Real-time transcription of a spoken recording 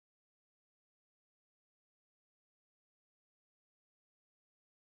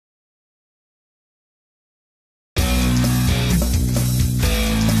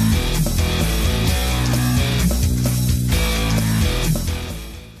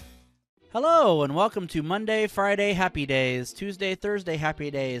Hello, and welcome to Monday, Friday, Happy Days, Tuesday, Thursday,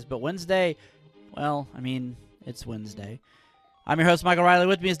 Happy Days, but Wednesday, well, I mean, it's Wednesday. I'm your host, Michael Riley.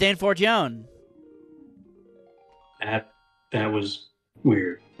 With me is Dane Forgione. That was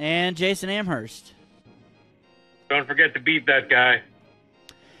weird. And Jason Amherst. Don't forget to beat that guy.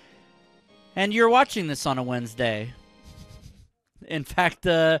 And you're watching this on a Wednesday. In fact,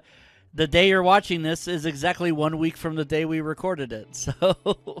 the day you're watching this is exactly 1 week from the day we recorded it, so...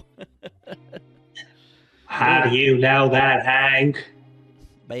 How do you know that, Hank?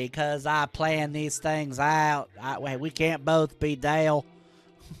 Because I plan these things out. We can't both be Dale.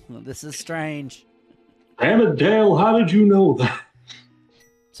 This is strange. Damn it, Dale, how did you know that?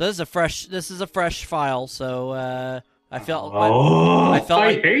 So this is a fresh file, so I felt I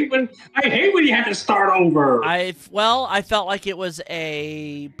like hate when you have to start over. I felt like it was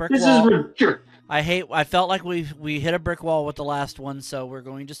a brick This wall. is ridiculous. I felt like we hit a brick wall with the last one, so we're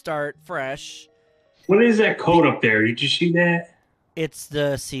going to start fresh. What is that code up there? Did you see that? It's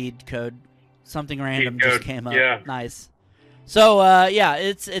the seed code. Something random Seed just code, came up. yeah. Nice. So yeah,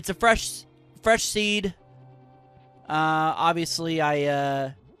 it's a fresh seed. Obviously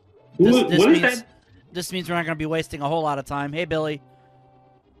this means we're not going to be wasting a whole lot of time. Hey, Billy.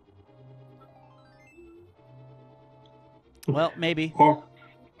 Well, maybe. Oh,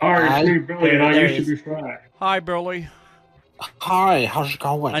 it's me, Billy, and I There used he to be fine. Hi, Billy. Hi, how's it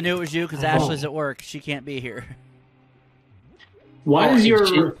going? I knew it was you because Ashley's at work. She can't be here. Why Oh, does it's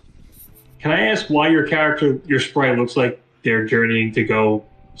your... Can I ask why your sprite looks like they're journeying to go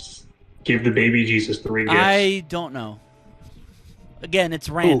give the baby Jesus 3 gifts? I don't know. Again, it's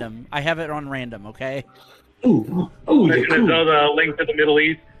random. I have it on random, okay? Ooh, There's cool. the link to the Middle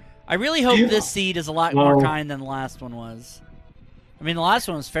East. I really hope this seed is a lot more kind than the last one was. I mean, the last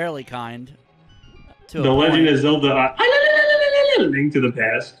one was fairly kind. To The a Legend point. of Zelda Link to the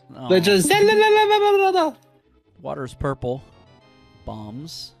Past. Oh, Legend. water's purple.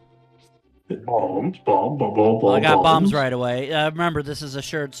 Bombs. Bombs. Well, I got bombs right away. Remember, this is a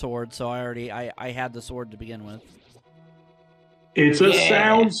shared sword, so I had the sword to begin with. It's a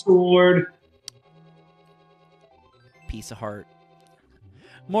sound sword. Piece of heart.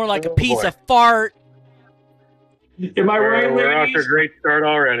 More like a piece of fart. Am I right, We're off to a ladies? great start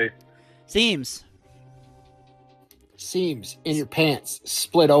already. Seems. Seams in your pants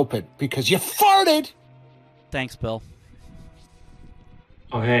split open because you farted. Thanks, Bill.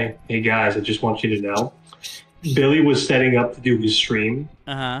 Oh, hey guys, I just want you to know. Billy was setting up to do his stream,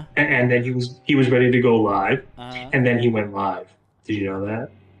 Uh-huh. and then he was ready to go live, Uh-huh. and then he went live. Did you know that?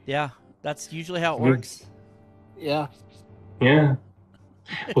 Yeah, that's usually how it works. Yeah, Yeah.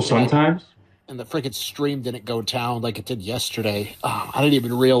 Well, sometimes. and the freaking stream didn't go down like it did yesterday. Oh, I didn't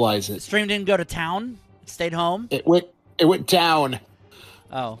even realize The it. stream didn't go to town. It stayed home. It went down.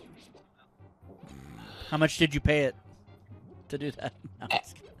 Oh. How much did you pay it to do that? No, I'm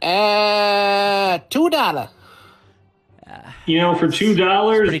just kidding. $2. You know, for It's pretty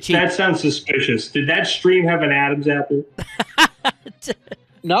 $2, cheap. that sounds suspicious. Did that stream have an Adam's apple?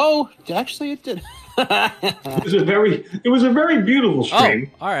 No, actually it did. It was a very beautiful Oh,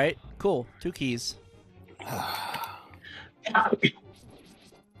 stream. all right. Cool. 2 keys.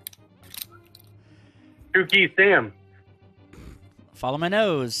 Two Key Sam. Follow my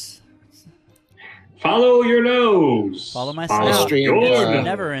nose. Follow your nose. Follow my Follow snout. stream, your nose.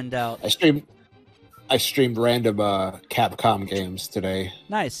 Never in doubt. I streamed random Capcom games today.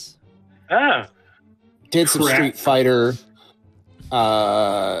 Nice. Ah, Did some Crap. Street Fighter,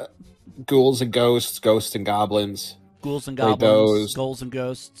 Ghouls and Ghosts, Ghosts and Goblins. Ghouls and Played goblins. those. Ghouls and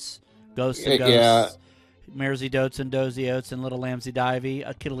ghosts. Ghosts and Yeah. ghosts. Maresy dotes and dozy oats and little lambsy divey.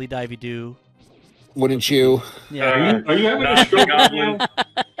 A kiddly divey do. Wouldn't you? Yeah. Are you having a Not stroke goblin. now?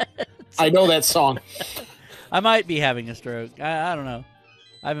 I know that song. I might be having a stroke. I don't know.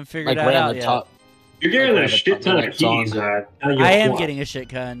 I haven't My figured that out grandma yet. taught. You're getting I a shit ton of that song. keys. I am getting a shit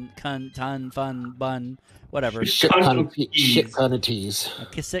ton, fun, bun, whatever. Shit Ton ton of of keys. shit ton of teas.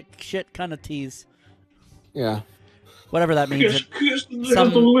 A shit kind of tease. Yeah. Whatever that means. Kiss Some-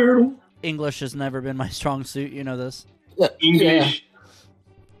 the little English has never been my strong suit. You know this. English.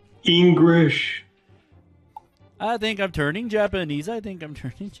 English. I think I'm turning Japanese.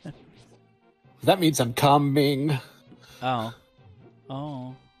 That means I'm coming. Oh.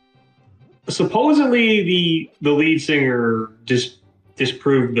 Oh. Supposedly, the lead singer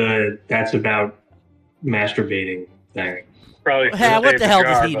disproved the "that's about masturbating" thing. probably. Yeah, what the hell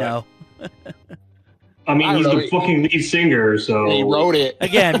does he know? I mean, I he's don't the know. fucking lead singer, so He wrote it.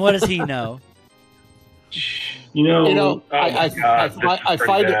 Again, what does he know? You know, You know, Oh my God, this I is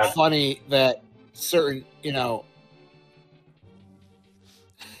find pretty it bad. funny that certain, you know,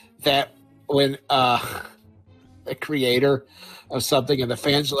 that when a creator of something and the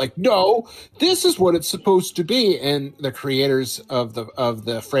fans are like, no, this is what it's supposed to be, and the creators of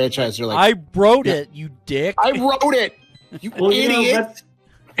the franchise are like, I wrote it, you dick. I wrote it, you idiot.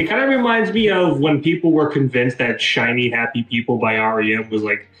 It kind of reminds me of when people were convinced that Shiny Happy People by R.E.M. was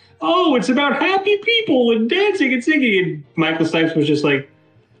like, oh, it's about happy people and dancing and singing, and Michael Stipe was just like,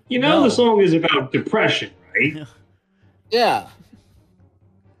 No. the song is about depression, right? Yeah.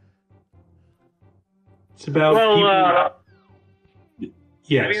 It's about people.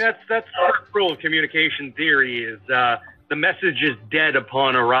 Yes. I mean, that's rule of communication theory is the message is dead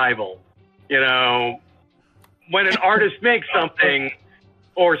upon arrival. When an artist makes something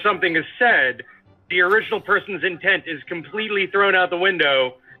or something is said, the original person's intent is completely thrown out the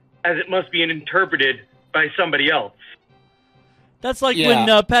window as it must be interpreted by somebody else. That's like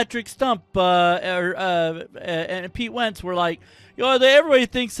when Patrick Stump and Pete Wentz were like, everybody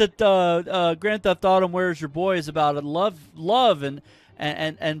thinks that Grand Theft Auto Where's Your Boy is about love and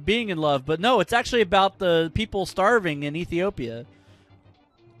being in love, but no, it's actually about the people starving in Ethiopia.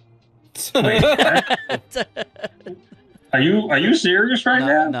 Are you serious right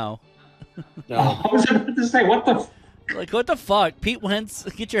now? No. No. I was about to say, what the? What the fuck, Pete Wentz?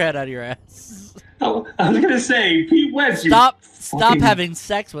 Get your head out of your ass. I was gonna say, Pete Wentz. Stop having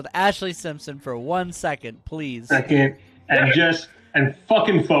sex with Ashley Simpson for 1 second, please. Second, and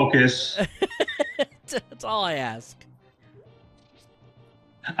fucking focus. That's all I ask.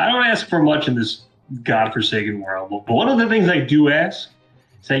 I don't ask for much in this godforsaken world, but one of the things I do ask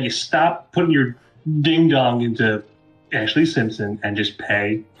is that you stop putting your ding dong into Ashley Simpson and just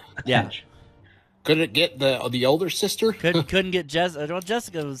pay attention. Couldn't it get the older sister? Couldn't get Jessica. Well,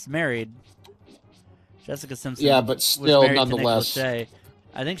 Jessica was married. Jessica Simpson. Yeah, but was still, married to Nick nonetheless. Lachey.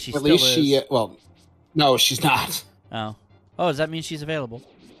 I think she At still least is. she. No, she's not. Oh, does that mean she's available?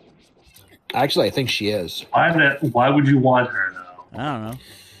 Actually, I think she is. Why would you want her though? I don't know.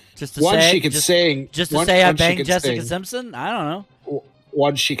 Just to One, say, she could sing. Just to One- say I one, she banged could Jessica sing. Simpson. I don't know.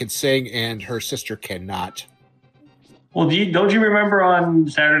 One, she could sing, and her sister cannot. Well, don't you remember on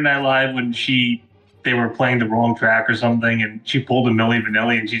Saturday Night Live when they were playing the wrong track or something, and she pulled a Milli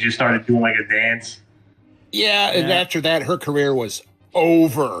Vanilli and she just started doing like a dance? Yeah, and Yeah. after that, her career was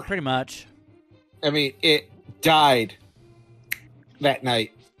over. Pretty much. I mean, it died that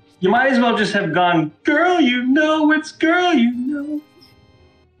night. You might as well just have gone, girl, it's girl,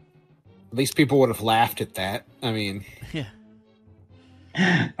 At least people would have laughed at that. I mean, Yeah.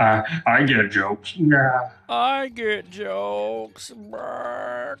 I get jokes. Nah. I get jokes.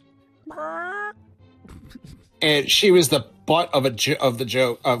 and she was the butt of the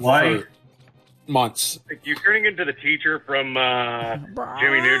joke of Why? for months. Like you turning into the teacher from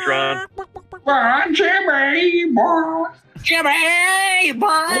Jimmy Neutron. Jimmy, boy. Jimmy,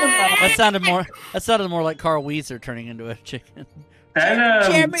 That sounded more like Carl Weezer turning into a chicken. That,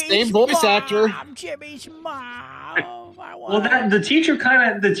 same voice actor. I'm Jimmy's mom. the teacher kind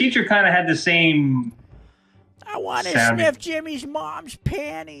of had the same. I want to sounded- sniff Jimmy's mom's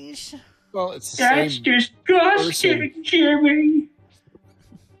panties. Well, it's the That's same. disgusting, Jimmy.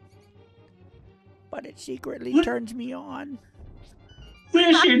 But it secretly turns me on.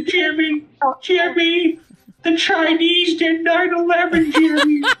 Listen, Jimmy, the Chinese did 9/11,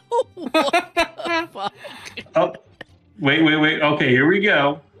 Jimmy. Fuck. Oh, wait. Okay, here we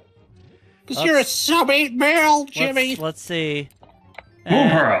go. Because you're a sub-8 male, Jimmy. Let's see. Moon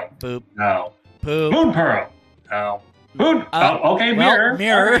Pearl. Boop. No. Poop. Moon Pearl. No. Moon. Okay, well, mirror.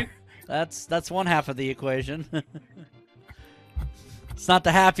 Mirror. All right. That's one half of the equation. It's not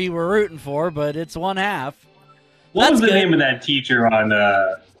the half you were rooting for, but it's one half. What That's was the good. name of that teacher on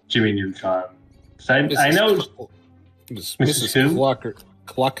Jimmy Neutron? 'Cause I know. Mrs. who?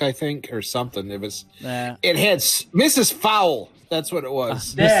 Cluck, I think, or something. It was. Nah. It had Mrs. Fowl. That's what it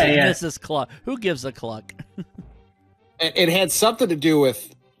was. Yeah. Mrs. Cluck. Who gives a cluck? It had something to do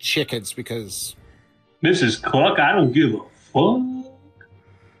with chickens because Mrs. Cluck, I don't give a fuck.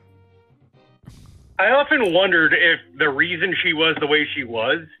 I often wondered if the reason she was the way she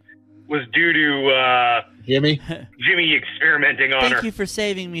was due to Jimmy. Jimmy experimenting on her. Thank you for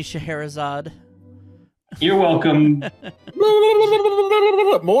saving me, Scheherazade. You're welcome.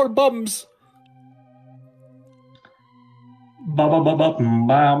 More bums.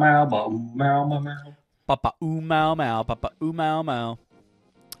 Papa ooh mau mau, papa ooh mau mau.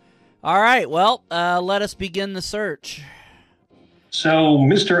 All right, well, let us begin the search. So,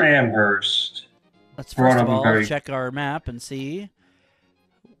 Mr. Amherst, Let's Brought first of up a all very- check our map and see.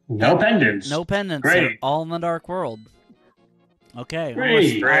 no pendants. No pendants. Great. They're all in the dark world. Okay.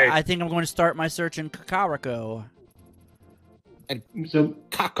 Great. I think I'm going to start my search in Kakariko. So,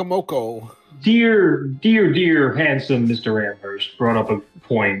 Kakamoko. dear, handsome Mr. Amherst brought up a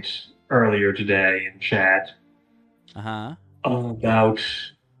point earlier today in chat about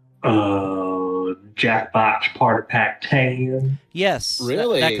Jackbox Part of Pack 10. Yes.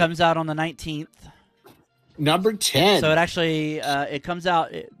 Really? That comes out on the 19th. Number 10. So it actually it comes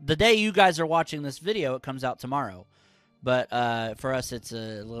out the day you guys are watching this video. It comes out tomorrow, but for us it's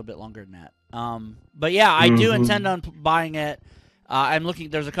a little bit longer than that. But yeah, I do intend on buying it. I'm looking.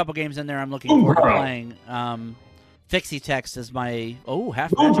 There's a couple games in there I'm looking forward to playing. Fixie Text is my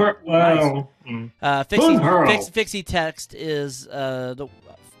half magic. Wow. Nice. Fixie Text is the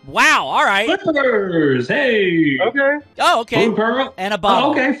wow. All right. Flippers. Hey. Okay. Oh, okay. Moon Pearl. And a bottle.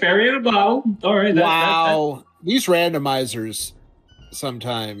 Oh, okay, fairy and a bottle. All right. Wow. These randomizers,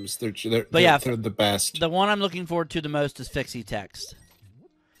 sometimes they're the best. The one I'm looking forward to the most is Fixie Text.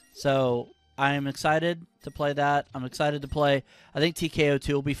 So I am excited to play that. I'm excited to play. I think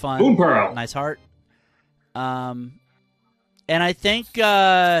TKO2 will be fun. Moon Pearl. Nice heart. And I think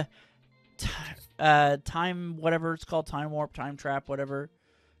time, whatever it's called, time warp, time trap, whatever.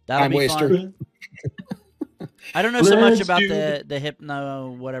 That'll Time be waster. fun. I don't know so much about the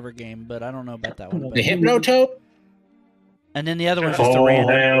Hypno whatever game, but I don't know about that one. The Hypnotope? And then the other one's just a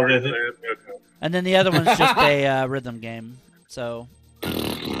random. random. And then the other one's just a rhythm game. So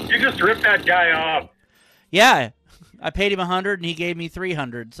You just ripped that guy off. yeah, I paid him $100 and he gave me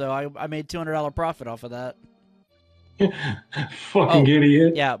 $300, so I made $200 profit off of that. Fucking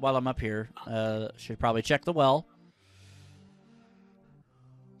idiot. Yeah, while I'm up here, should probably check the well.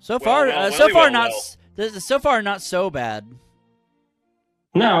 So far, so far not so bad.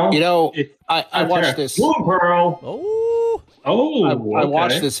 No. You know, I watched this. Moon Pearl. Oh, I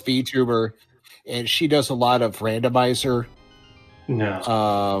watched this VTuber, and she does a lot of randomizer.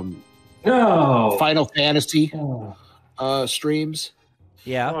 No. Final Fantasy Oh. streams.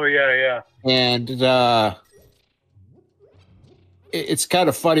 yeah. Oh yeah. And it's kind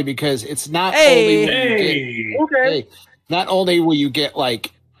of funny because it's not Hey! only when you get, Okay. not only will you get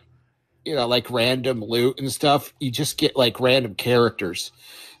like random loot and stuff, you just get like random characters.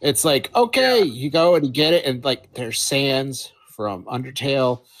 It's like, okay, you go and you get it, and like there's Sans from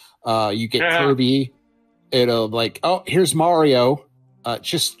Undertale. You get Kirby. It'll like, oh, here's Mario.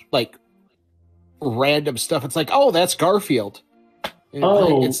 Just like random stuff. It's like, oh, that's Garfield.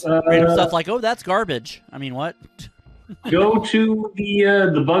 It's Random stuff like, oh, that's garbage. I mean, what? Go to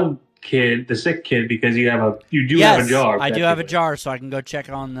the bug kid, the sick kid, because you have a jar. I do have a jar, so I can go check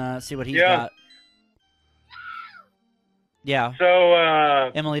on see what he's Yeah. got. Yeah.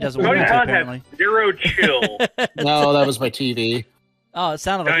 So Emily doesn't want Tony me to, Khan apparently. has zero chill. no, that was my TV. Oh, it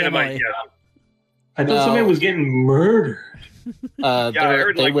sounded like Dynamite. Emily. Yeah. I thought somebody was getting murdered. I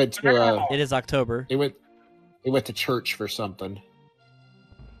heard, They like, went to It is October. they went to church for something.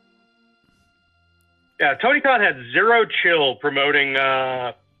 Yeah, Tony Khan had zero chill promoting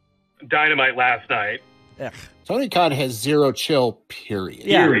Dynamite last night. Ugh. Tony Khan has zero chill. Period.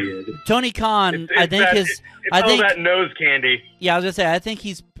 Yeah. Period. Tony Khan, I think it's all that nose candy. Yeah, I was gonna say, I think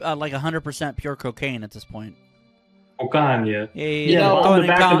he's like 100% pure cocaine at this point. Okanya. Yeah, on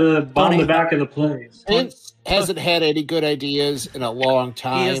the back of the place. Vince hasn't had any good ideas in a long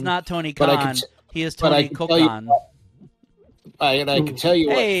time. He is not Tony but I Khan. can He is but I Tony can tell you Kokon. And I can tell you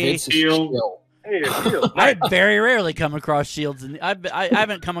what, Vince is chill. Hey, it's chill. I very rarely come across shields, and I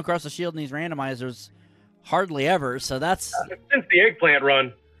haven't come across a shield in these randomizers hardly ever. So that's Since the eggplant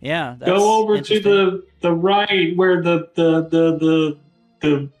run. yeah. That's Go over to interesting. the right where the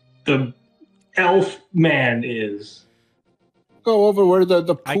elf man is. Go over where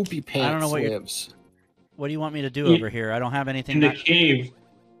the poopy I pants don't know what lives. What do you want me to do over here? I don't have anything. In the cave.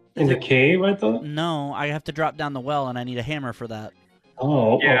 In the cave, I thought? No, I have to drop down the well, and I need a hammer for that.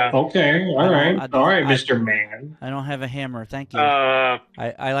 Oh, Yeah. Okay. All right, I- Mr. Man. I don't have a hammer. Thank you. Yeah,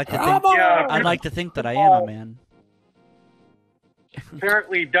 I like to think. Yeah. I'd like to think that I am a man.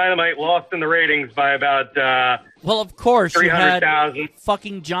 apparently Dynamite lost in the ratings by about Well, of course you had 300,000.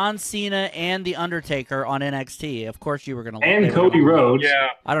 fucking John Cena and The Undertaker on NXT. Of course you were gonna. And they were Cody gonna- Rhodes. Yeah.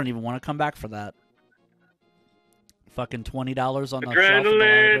 I don't even want to come back for that. Fucking $20 on the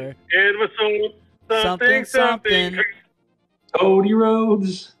Adrenaline. shelf. It was Something, something. something. Cody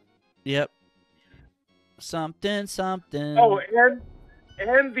Rhodes. Yep. Something. Oh,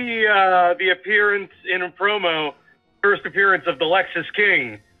 and the appearance in a promo, first appearance of the Lexus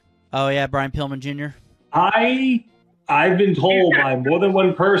King. Oh yeah, Brian Pillman Jr. I've been told by more than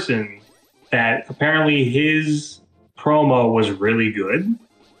one person that apparently his promo was really good.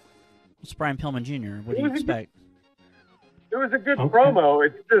 It's Brian Pillman Jr. What do you expect? It was a good Okay. promo.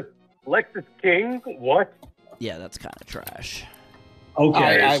 It's just Lexus King. What? Yeah, that's kind of trash.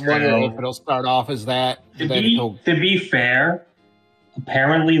 Okay, I wonder so if it'll start off as that. to Then it'll, be fair,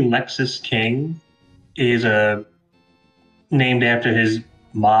 apparently Lexus King is named after his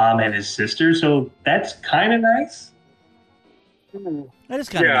mom and his sister, so that's kind of nice. That is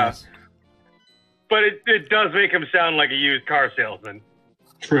kind of Yeah. nice. But it does make him sound like a used car salesman.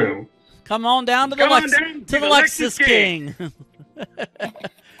 True. Come on down to the Come on Lex- down to the Lexus King.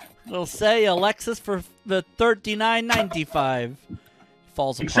 We'll say a Lexus for the $39.95.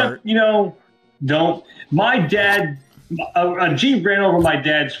 Falls apart. Except, don't. My dad, a Jeep ran over my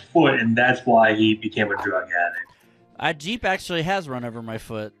dad's foot, and that's why he became a drug addict. A Jeep actually has run over my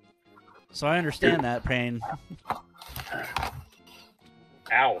foot, so I understand that pain.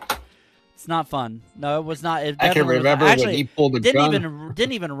 Ow. It's not fun. No, it was not. It I can definitely was not. remember when Actually, he pulled the gun.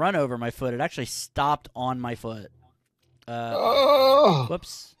 didn't even run over my foot. It actually stopped on my foot. Oh.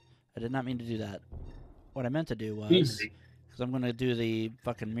 Whoops! I did not mean to do that. What I meant to do was Easy. because I'm going to do the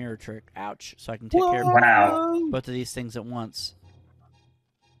fucking mirror trick. Ouch! So I can take care of Wow. both of these things at once.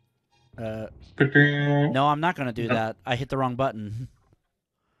 No. No, I'm not going to do that. I hit the wrong button.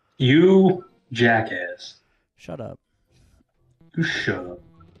 You jackass. Shut up. You shut up.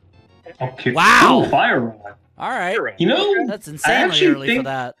 Okay. Wow. Ooh, fire rod. All right. That's insanely actually early for think-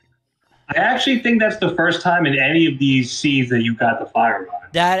 that. I actually think that's the first time in any of these seeds that you got the fire rod.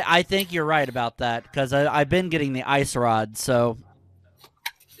 That I think you're right about that because I've been getting the ice rod. So,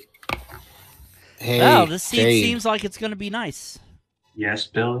 Hey, wow, this seed Dave, seems like it's going to be nice. Yes,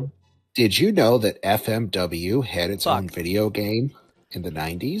 Billy. did you know that FMW had its Fuck. own video game in the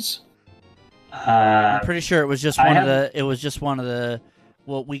 90s? I'm pretty sure it was just I one of have- the. It was just one of the.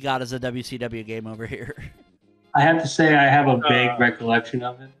 What we got as a WCW game over here. I have to say I have a vague recollection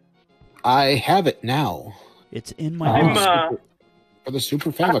of it. I have it now It's in my. I'm, house. for the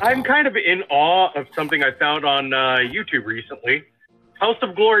Super Famicom. I'm kind of in awe of something I found on YouTube recently. House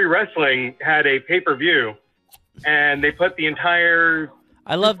of Glory Wrestling had a pay-per-view, and they put the entire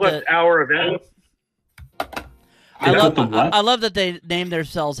I love plus that. hour event. I They love. put the what? I love that they named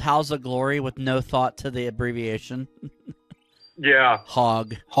themselves House of Glory with no thought to the abbreviation. Yeah.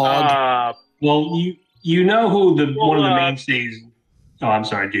 Hog. Hog. Well, you know who one of the Well, mainstays. Oh, I'm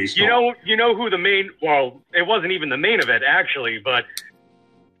sorry, Jason. You know who the main, well, it wasn't even the main event actually, but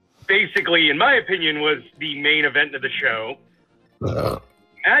basically, in my opinion, was the main event of the show.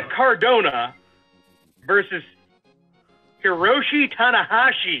 At Cardona versus Hiroshi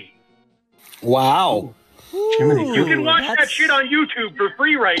Tanahashi. Wow. Jiminy. You can watch Ooh, that shit on YouTube for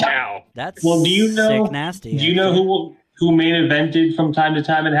free right now. That's Well, do you know? sick nasty. Do you know actually. who main evented from time to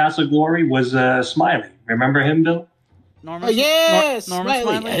time in House of Glory was Smiley? Remember him, Bill? Norman? Oh, yes! Norman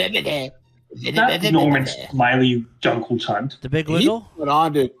Smiley? Not Norman Smiley, you Uncle Tunt. The Big He Wiggle? went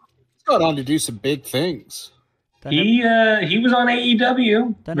on to do some big things. Doesn't He was on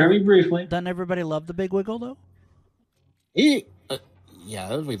AEW Done very it- briefly. doesn't everybody love the Big Wiggle though?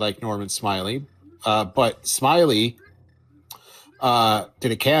 Yeah, we like Norman Smiley. But Smiley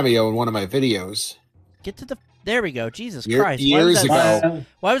did a cameo in one of my videos. Get to the. There we go. Jesus Year- Christ! years ago.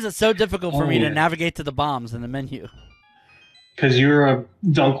 Why was it so difficult for Oh, me to yeah. navigate to the bombs in the menu? Because you're a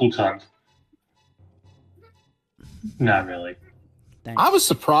Uncle Tunt. Not really. Thanks. I was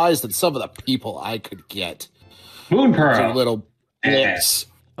surprised at some of the people I could get. Moon Two Pearl. little blips.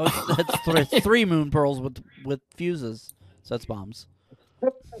 Oh, that's three moon pearls with fuses. So that's bombs.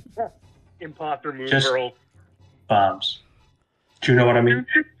 Imposter Moon Just- Pearl. Bombs. Do you know what I mean?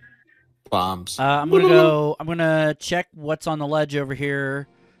 Bombs. I'm gonna go. I'm gonna check what's on the ledge over here,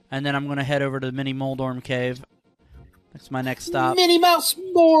 and then I'm gonna head over to the mini Moldorm cave. That's my next stop. Minnie Mouse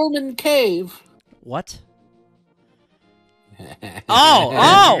Mormon Cave. What?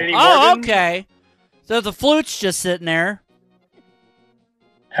 Oh, Mini Mormon? okay. So the flute's just sitting there.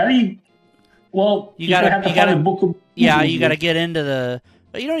 How do you? Well, You gotta- have to you find gotta- a book of. Yeah, you got to get into the.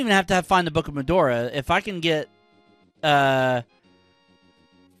 But you don't even have to find the Book of Medora. If I can get, I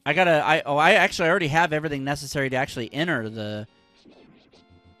actually already have everything necessary to actually enter the.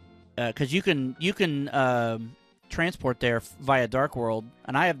 Because you can transport there via Dark World,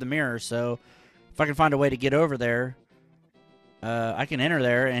 and I have the mirror. So if I can find a way to get over there, I can enter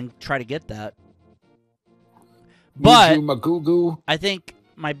there and try to get that. But Magoo. I think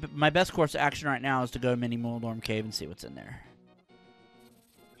my best course of action right now is to go to Mini Moldorm Cave and see what's in there.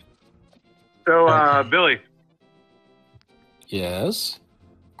 So, Okay. Billy, Yes.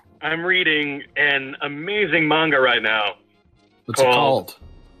 I'm reading an amazing manga right now. What's it called?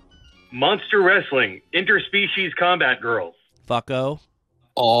 Monster Wrestling, Interspecies Combat Girls. Fucko.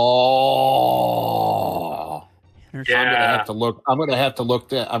 Oh. There's- Yeah. I'm gonna have to look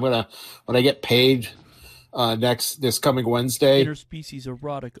that. When I get paid this coming Wednesday. Interspecies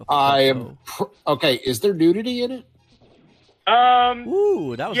erotica. I am okay. Is there nudity in it?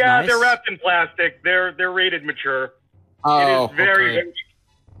 Ooh, that was nice. they're wrapped in plastic. They're rated mature. Oh, it is very. okay.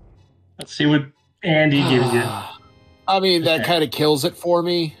 Let's see what Andy gives you. I mean, that kind of kills it for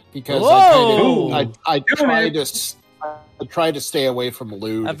me because I try to stay away from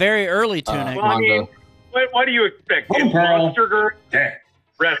lewd. A very early tunic. Well, I mean, what do you expect? It's Monster Girl.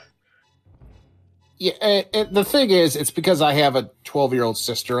 Rest. Yeah, and the thing is, it's because I have a 12-year-old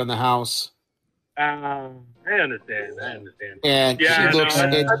sister in the house. I understand. And yeah, she looks. I'm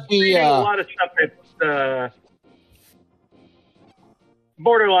reading a lot of stuff that's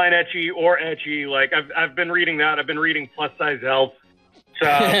borderline ecchi or ecchi. Like I've been reading that. I've been reading Plus Size Elf. So,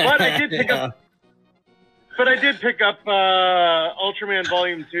 but I did pick up. But I did pick up Ultraman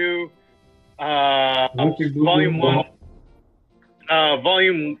Volume 2, Volume 1,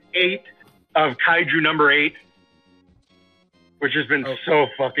 Volume 8 of Kaiju number 8, which has been so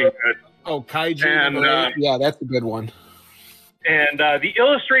fucking good. Oh, Kaiju number 8? Yeah, that's a good one. And the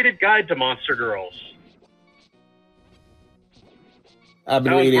Illustrated Guide to Monster Girls. I've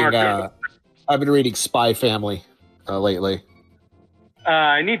been reading Spy Family lately.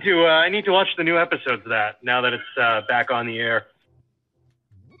 I need to watch the new episodes of that now that it's back on the air.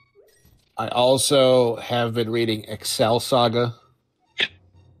 I also have been reading Excel Saga.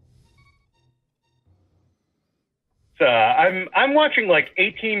 I'm watching like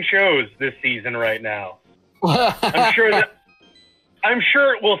 18 shows this season right now. I'm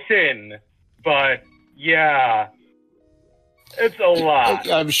sure it will thin, but yeah, it's a lot.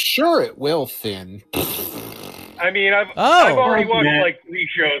 I'm sure it will thin. I mean, I've already watched like 3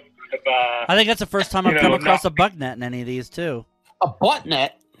 shows. I think that's the first time I've come across a bug net in any of these too. A butt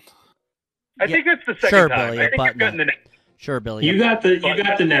net? I think that's the second time. Billy, I think I've gotten the net. Sure, Billy. You got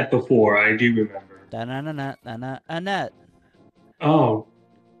the net before. I do remember. A net. Oh,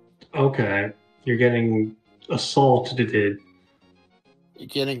 okay. You're getting assaulted. You're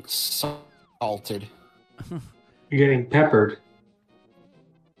getting salted. You're getting peppered.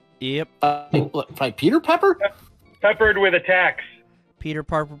 Yep. Like Peter Pepper? Peppered with attacks. Peter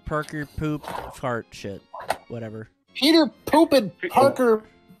Parker poop fart shit. Whatever. Peter Poopin' Parker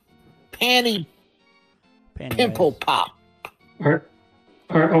Panty Pimple Pop.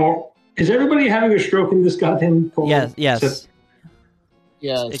 Is everybody having a stroke in this goddamn call? Yes. Yes.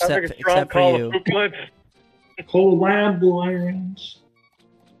 Except for you. Cold ambulance.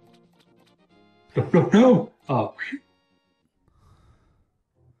 No. Oh.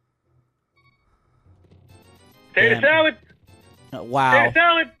 Potato salad. Wow. Potato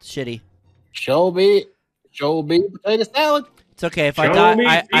salad. Shitty. Show me potato salad. It's okay if I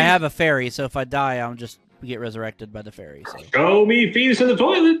die. I have a fairy, so if I die, I'll just get resurrected by the fairy. So. Show me fetus in the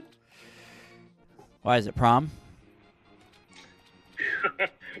toilet. Why is it prom?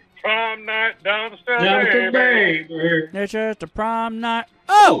 Prom night, dumpster baby. There's just a prom night.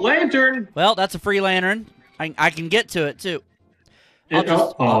 Oh, lantern. Well, that's a free lantern. I can get to it too.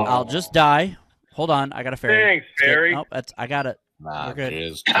 I'll just die. Hold on, I got a fairy. Thanks, fairy. Nope, I got it. We're good.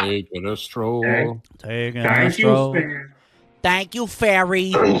 Is taking a stroll. Taking a stroll. Thank you,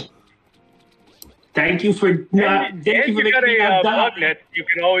 fairy. Thank you for not. And you got a bug net. You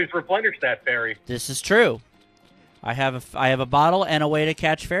can always replenish that fairy. This is true. I have a bottle and a way to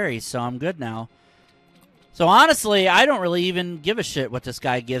catch fairies, so I'm good now. So honestly, I don't really even give a shit what this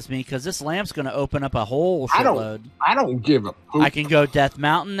guy gives me because this lamp's going to open up a whole shitload. I don't give a poop. I can go Death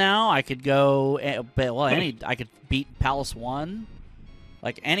Mountain now. I could go I could beat Palace 1.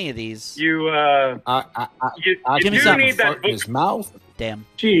 Like any of these. You give me do something. need that in book. his mouth. Damn.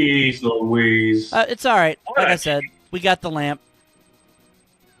 Jeez Louise. It's all right. All like right. I said, we got the lamp.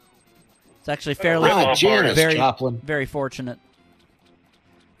 It's actually fairly Janice very, Joplin. very fortunate.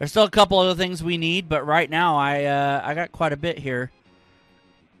 There's still a couple other things we need, but right now I got quite a bit here,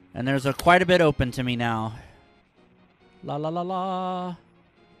 and there's quite a bit open to me now. La la la la.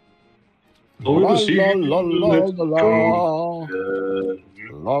 La, la, la, la, la.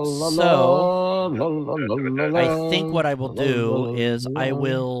 So I think what I will do is I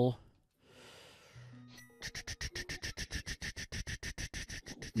will.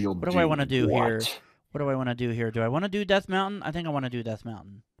 What do I want to do here? What do I want to do here? Do I want to do Death Mountain? I think I want to do Death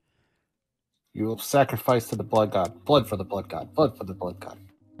Mountain. You will sacrifice to the blood god. Blood for the blood god. Blood for the blood god.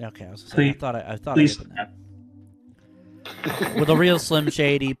 Okay, I was gonna say, I thought Please. I opened that. With a real Slim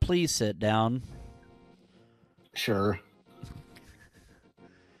Shady, please sit down. Sure.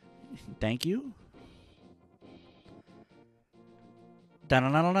 Thank you.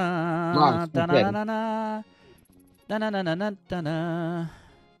 Da-na-na-na-na. Da-na-na-na-na. Da-na-na-na-na-na.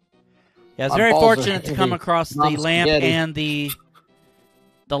 Yeah, Yeah, it's My very balls are fortunate to heavy. come across the Mom's lamp spaghetti. and the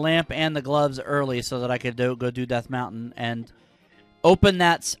lamp and the gloves early, so that I could go do Death Mountain and open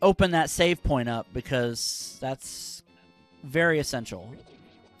that save point up, because that's very essential.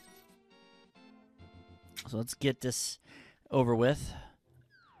 So let's get this over with.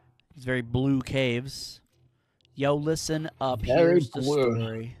 It's very blue caves. Yo, listen up. Very Here's the blue.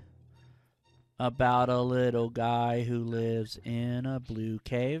 story about a little guy who lives in a blue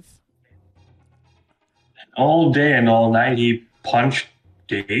cave. All day and all night he punched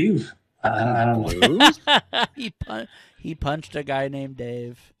Dave. I don't know. Blues? He punched a guy named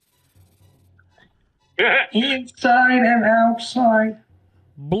Dave. Inside and outside.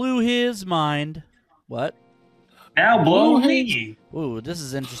 Blew his mind. What? Now blow Blue me. Ooh, this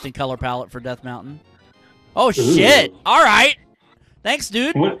is an interesting color palette for Death Mountain. Oh, shit. All right. Thanks,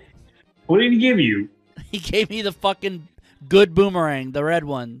 dude. What did he give you? He gave me the fucking good boomerang, the red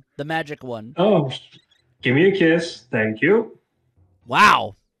one, the magic one. Oh, give me a kiss. Thank you.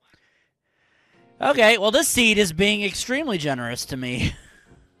 Wow. Okay, well, this seed is being extremely generous to me.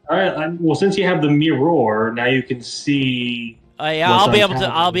 All right. Well, since you have the mirror, now you can see. Yeah, What's I'll be on able to.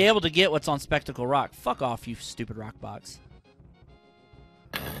 top? I'll be able to get what's on Spectacle Rock. Fuck off, you stupid rock box.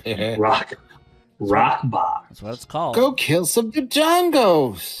 Rock box. That's what it's called. Go kill some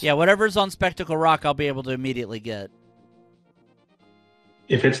Dojangos. Yeah, whatever's on Spectacle Rock, I'll be able to immediately get.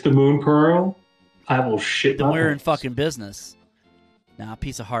 If it's the moon pearl, I will shit. Then my we're in pants. fucking business. Nah,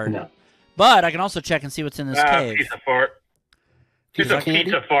 piece of heart. No. But I can also check and see what's in this cave. Piece of fart. Piece Piece of of candy?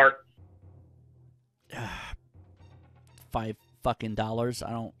 pizza fart. $5 fucking dollars.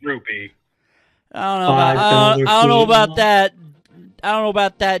 I don't Rupee. know about. I don't know about that. I don't know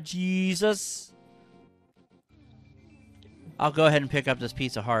about that. Jesus. I'll go ahead and pick up this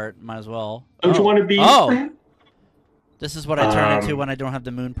piece of heart. Might as well. Don't you want to be? Oh. This is what I turn into Um, when I don't have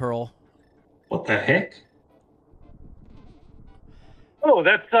the moon pearl. What the heck? Oh,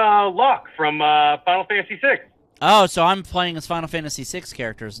 that's Locke from Final Fantasy VI. Oh, so I'm playing as Final Fantasy VI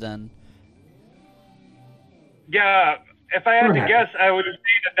characters then. Yeah, if I had to Right. guess, I would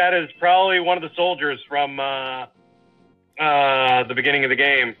say that is probably one of the soldiers from the beginning of the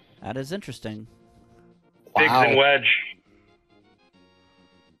game. That is interesting. Biggs and Wedge.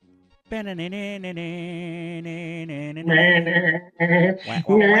 I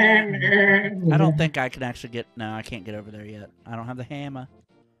I don't think I can actually get. No, I can't get over there yet. I don't have the hammer.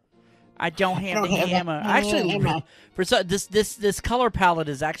 I don't have the hammer. Actually, for this color palette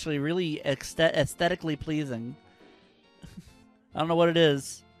is actually really aesthetically pleasing. I don't know what it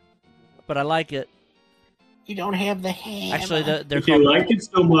is, but I like it. You don't have the hammer. Actually, they're If you called. like it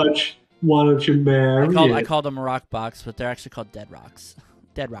so much, why don't you marry I it? call them a rock box, but they're actually called dead rocks.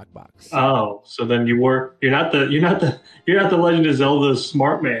 Dead rock box. Oh, so then you're not the Legend of Zelda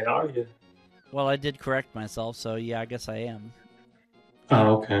smart man, are you? Well, I did correct myself, so yeah, I guess I am.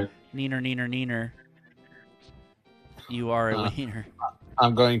 Oh, okay. Neener. You are a wiener.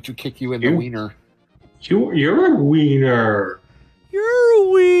 I'm going to kick you in the You? wiener. You're a wiener. You're a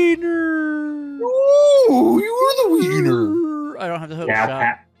wiener. Ooh, you are the wiener. I don't have the hook Now, shot.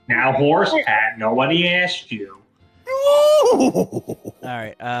 Pat, now, horse Pat. Nobody asked you. Ooh. All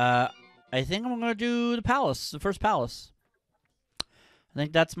right. I think I'm gonna do the palace, the first palace. I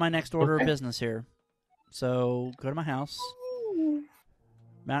think that's my next order of Okay. business here. So go to my house.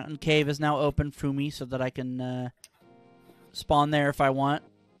 Mountain Cave is now open for me, so that I can spawn there if I want.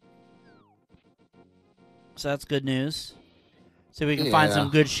 So that's good news. So we can find Yeah. some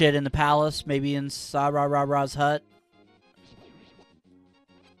good shit in the palace, maybe in Ra's hut.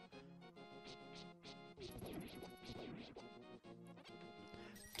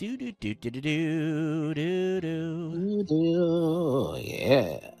 Do do do do do do do do. Oh,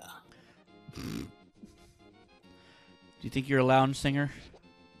 yeah. Do you think you're a lounge singer?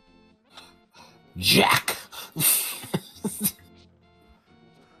 Jack.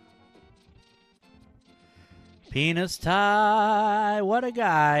 Penis tie, what a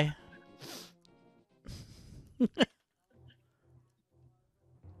guy.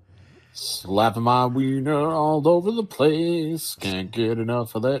 Slapping my wiener all over the place. Can't get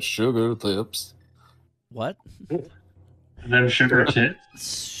enough of that sugar lips. What? And then sugar tit.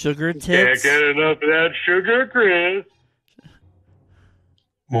 Sugar Can't tits? get enough of that sugar, Chris.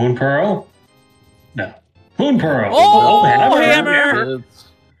 Moon pearl? No. Moon pearl. Oh, hammer. hammer. It's-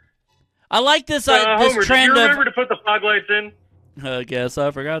 I like this this Homer, did you trend remember of. to put the fog lights in? I guess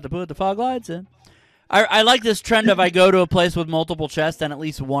I forgot to put the fog lights in. I like this trend of I go to a place with multiple chests and at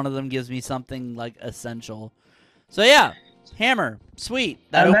least one of them gives me something like essential. So yeah, hammer, sweet.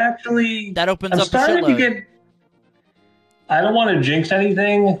 That I'm opens I'm up a starting to shitload. get. I don't want to jinx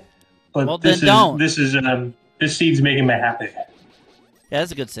anything, But Well, then don't. This seed's making me happy. Yeah,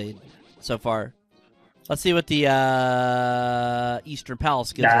 that's a good seed so far. Let's see what the Eastern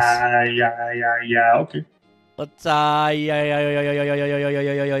Palace gives us. Yeah. Okay. Let's yeah.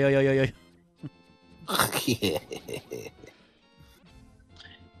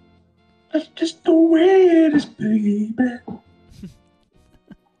 That's just the way it is, baby.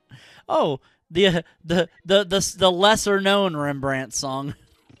 Oh, the lesser known Rembrandt song.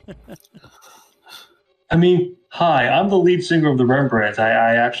 I mean, hi, I'm the lead singer of the Rembrandts.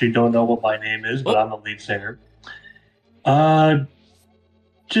 I actually don't know what my name is, but I'm the lead singer.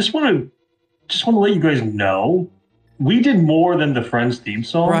 Just want to let you guys know, we did more than the Friends theme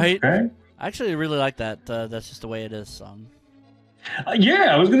song. Right. Okay? I actually really like that. That's just the way it is song.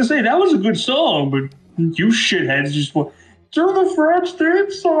 Yeah, I was gonna say that was a good song, but you shitheads just want do the Friends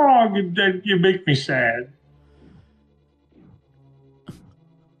theme song, and then you make me sad.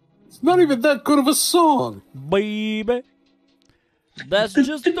 It's not even that good of a song. Baby. That's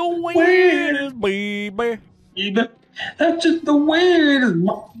just the way it is, baby. That's just the way it is.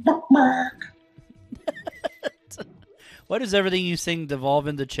 Why does everything you sing devolve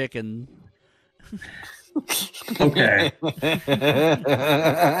into chicken? Okay.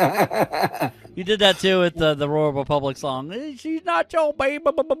 You did that too with the Royal Republic song. She's not your baby.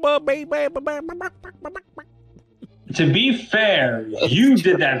 To be fair, you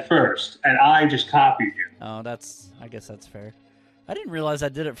did that first, and I just copied you. Oh, I guess that's fair. I didn't realize I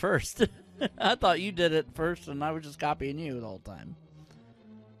did it first. I thought you did it first, and I was just copying you the whole time.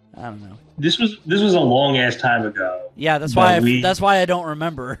 I don't know. This was a long ass time ago. Yeah, that's why I don't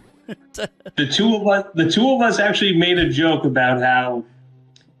remember. The two of us actually made a joke about how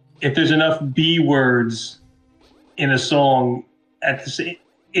if there's enough B words in a song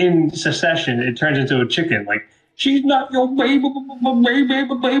in succession, it turns into a chicken. Like, she's not your baby.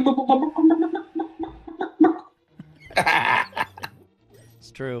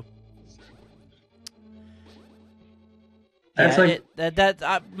 It's true. That's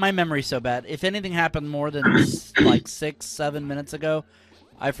my memory's so bad. If anything happened more than like 6-7 minutes ago,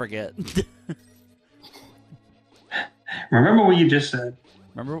 I forget. Remember what you just said.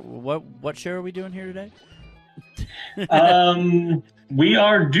 Remember what show are we doing here today? We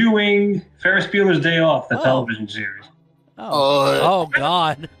are doing Ferris Bueller's Day Off, the television series. Oh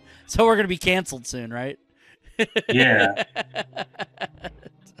God! So we're gonna be canceled soon, right? Yeah.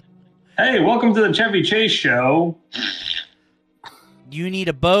 Hey, welcome to the Chevy Chase Show. You need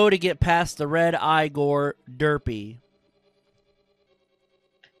a bow to get past the red Igor Derpy.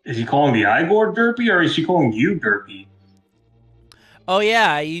 Is he calling the Igor Derpy, or is he calling you Derpy? Oh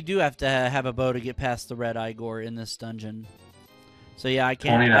yeah, you do have to have a bow to get past the red Igor in this dungeon. So yeah, I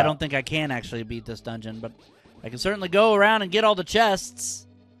can't. I don't think I can actually beat this dungeon, but I can certainly go around and get all the chests.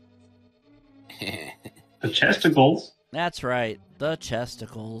 The chesticles. That's right, the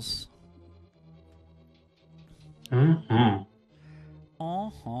chesticles. Mm-hmm.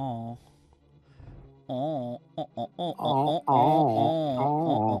 Oh.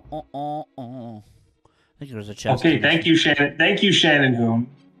 I think there's a chest. Okay, thank you, Shannon. Thank you, Shannon Hoon.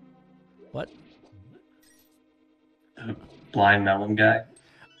 What? The blind melon guy.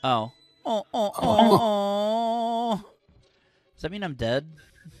 Oh. Does that mean I'm dead?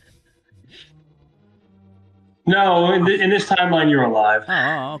 No, in this timeline, you're alive.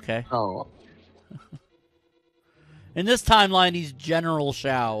 Oh, okay. Oh. In this timeline, he's General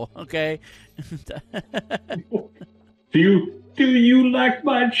Shao. Okay. Do you like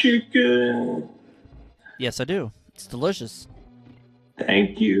my chicken? Yes, I do. It's delicious.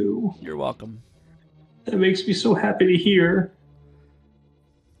 Thank you. You're welcome. That makes me so happy to hear.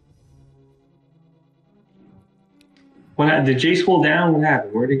 Did Jace fall down? What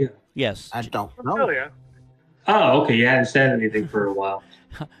happened? Where'd he go? Yes. I don't Oh, know. yeah. Oh, okay. You hadn't said anything for a while.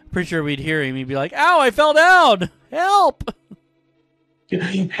 Pretty sure we'd hear him. He'd be like, "Ow, I fell down! Help!" Help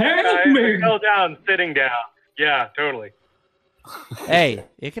I me! fell down sitting down. Yeah, totally. Hey,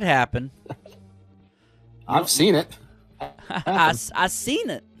 it could happen. I've seen it. I seen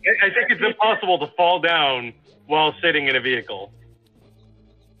it. I think it's impossible to fall down while sitting in a vehicle.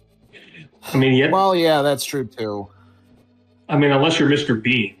 I mean, Well, yeah, that's true too. I mean, unless you're Mr.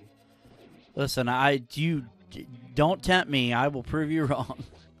 Bean. Listen, you don't tempt me. I will prove you wrong.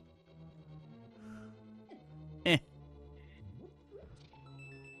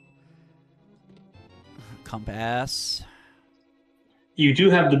 Compass. You do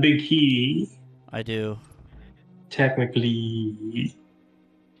have the big key, I do. technically.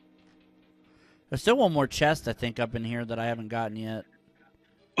 There's still one more chest, I think, up in here that I haven't gotten yet.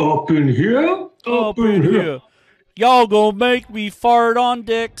 Up in here? Up in here. Y'all gonna make me fart on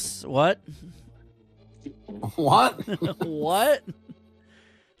dicks. What? What? What?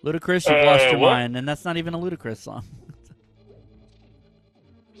 Ludacris, you've lost your what? mind, and that's not even a Ludacris song.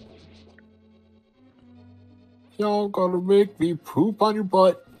 Y'all gonna make me poop on your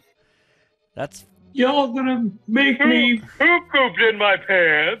butt. That's Y'all gonna make me. Who pooped in my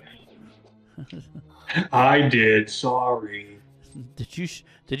pants? I did. Sorry. did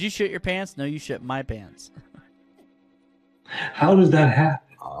you shit your pants? No, you shit my pants. How does that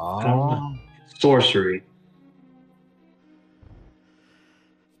happen? I don't know. Sorcery.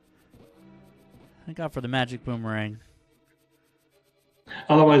 Thank God for the magic boomerang.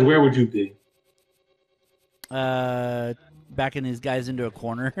 Otherwise, where would you be? Backing these guys into a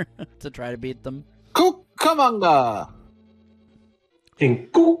corner to try to beat them. Cucamonga. In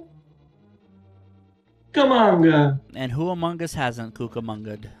Cucamonga. And who among us hasn't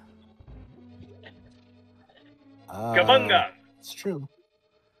Cucamonga'd? Kabunga. It's true.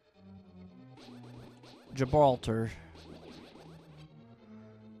 Gibraltar.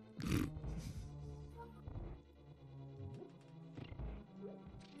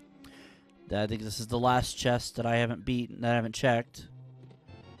 I think this is the last chest that I haven't beaten, that I haven't checked.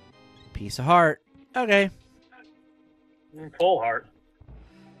 Piece of heart. Okay. Full heart.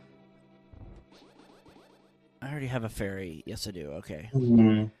 I already have a fairy. Yes, I do. Okay.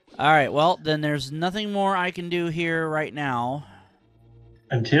 Hmm. All right. Well, then there's nothing more I can do here right now.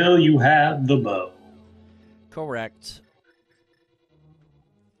 Until you have the bow. Correct.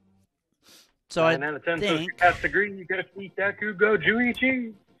 So I 9 out of 10 think category, you gotta see Taku go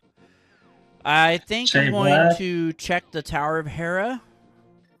Juichi. I think Say I'm going what? to check the Tower of Hera.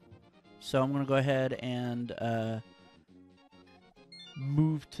 So I'm going to go ahead and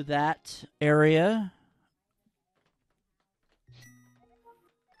move to that area.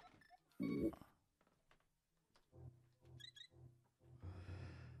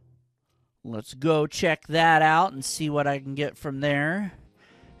 Let's go check that out and see what I can get from there.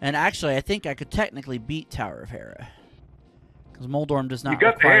 And actually, I think I could technically beat Tower of Hera. Because Moldorm does not You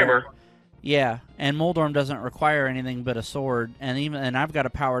got require... the hammer. Yeah, and Moldorm doesn't require anything but a sword, and I've got a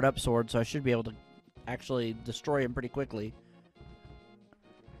powered up sword, so I should be able to actually destroy him pretty quickly.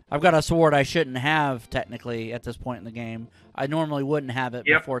 I've got a sword I shouldn't have technically at this point in the game. I normally wouldn't have it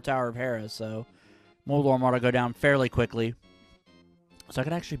before Tower of Hera, so Moldorm ought to go down fairly quickly. So I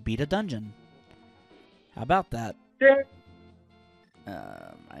could actually beat a dungeon. How about that? Yeah.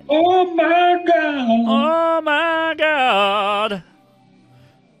 Oh my god! Oh my god!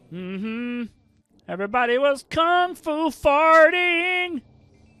 Everybody was kung fu farting.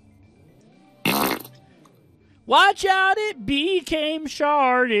 Watch out, it became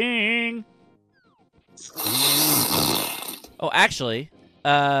sharding. Oh, actually,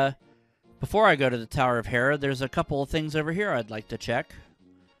 before I go to the Tower of Hera, there's a couple of things over here I'd like to check.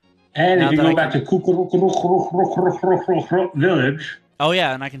 And Now if you that go I back to Kukuruk Village. Oh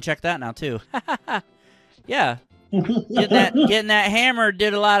yeah, and I can check that now too. Yeah. Getting that hammer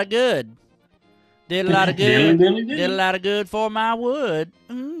did a lot of good. Did a lot of good. Did a lot of good for my wood.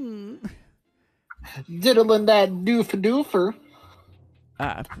 Diddling that doofer.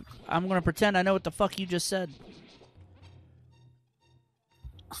 I'm gonna pretend I know what the fuck you just said.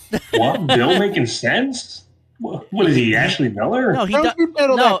 What? Bill making sense? What is he, Ashley Miller? No, Don't you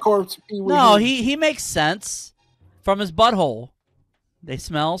diddle that corpse, No, he makes sense from his butthole. They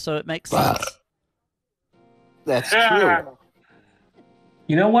smell, so it makes sense. That's true.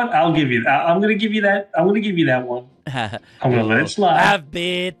 You know what? I'll give you that. I'm going to give you that. I'm going to give you that one. I'm going to let it slide. Have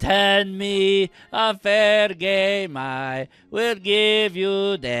beaten me a fair game, I will give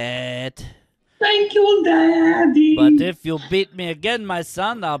you that. Thank you, Daddy. But if you beat me again, my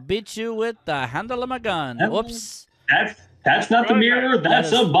son, I'll beat you with the handle of my gun. Whoops. That's not the mirror.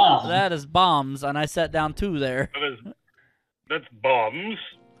 That's a bomb. That is bombs, and I set down 2 there. That's bombs.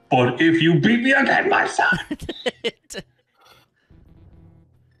 But if you beat me again, my son.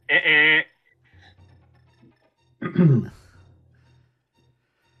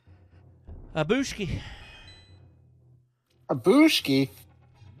 Abushki. Abushki?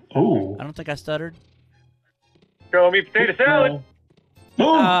 Oh. I don't think I stuttered. Show me potato salad.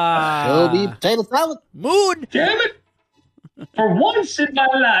 Boom. Show me potato salad. Moon. Damn it. For once in my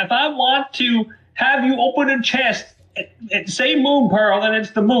life, I want to have you open a chest and say moon pearl, and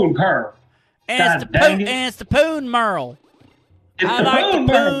it's the moon pearl. And it's the poon Merle. I like to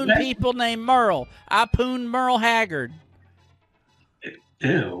poon people named Merle. I poon Merle Haggard.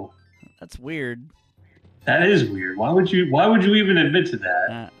 Ew. That's weird. That is weird. Why would you even admit to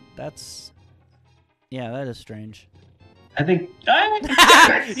that? Yeah, that is strange. I think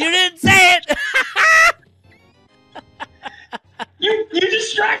You didn't say it. You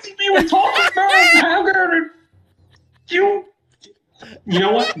distracted me with talking about Haggard. You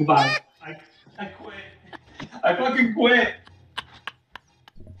know what? Goodbye. I quit. I fucking quit.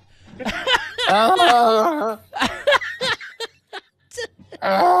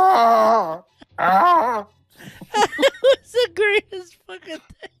 It's the greatest fucking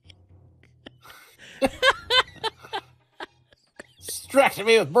thing. Distracted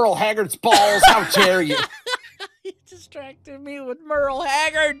me with Merle Haggard's balls. How dare you? You distracted me with Merle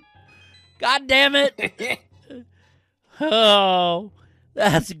Haggard. God damn it. Oh,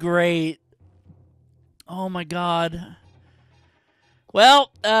 that's great. Oh my god.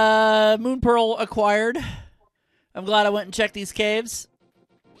 Well, Moon Pearl acquired. I'm glad I went and checked these caves.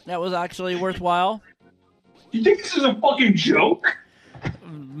 That was actually worthwhile. You think this is a fucking joke?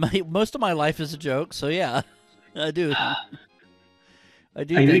 Most of my life is a joke, so yeah, I do. I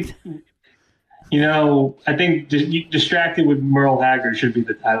think. You know, I think "Distracted with Merle Haggard" should be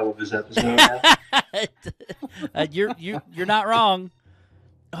the title of this episode. You're not wrong.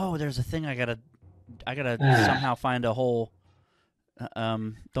 Oh, there's a thing I gotta somehow find a whole.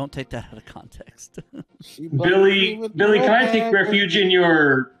 Don't take that out of context. Billy, can I take refuge in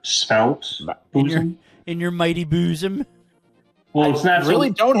your spelt bosom? In your mighty bosom. Well, it's not. I really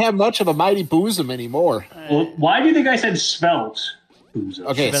don't have much of a mighty bosom anymore. Well, why do you think I said spelt bosom?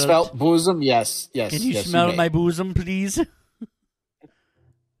 Okay, spelt bosom. Yes. Can you smell my bosom, please?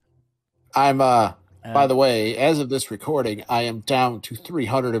 I'm by the way, as of this recording, I am down to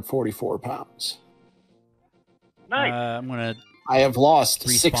 344 pounds. Nice. I have lost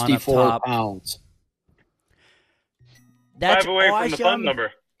Respawn 64 pounds. That's 5 away from the fun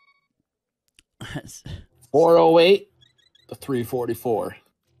number. 408 to 344.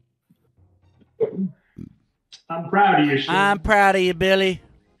 I'm proud of you, Shane. I'm proud of you, Billy.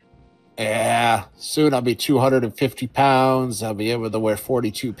 Yeah, soon I'll be 250 pounds. I'll be able to wear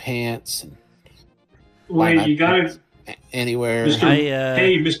 42 pants. And wait, you gotta anywhere.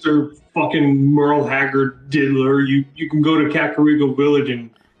 Hey, Mr. fucking Merle Haggard diddler, you can go to Kakariko Village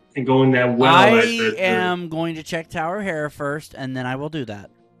and go in that well. I am going to check Tower Hair first, and then I will do that.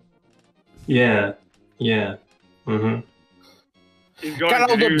 Yeah. Mm-hmm. Got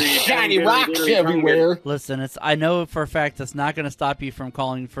all the shiny rocks everywhere. Listen, I know for a fact that's not going to stop you from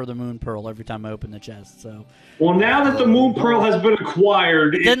calling for the Moon Pearl every time I open the chest. So, well, now that the Moon Pearl has been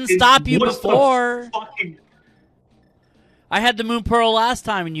acquired, it didn't stop you before. I had the Moon Pearl last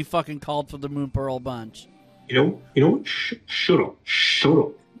time, and you fucking called for the Moon Pearl bunch. You know what? Shut up.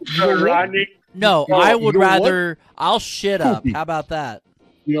 Rodney. No, I would rather. I'll shit up. How about that?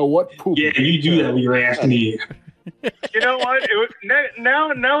 You know what? Poopy. Yeah, you do that when you're asking me. You know what?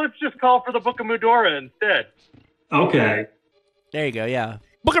 Now let's just call for the Book of Medora instead. Okay. There you go. Yeah,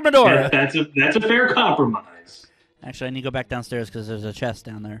 Book of Medora. That's a fair compromise. Actually, I need to go back downstairs because there's a chest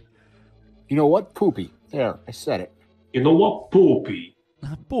down there. You know what? Poopy. There, I said it. You know what? Poopy.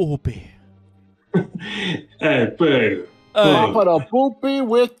 Poopy. Hey, Peter. Put a poopy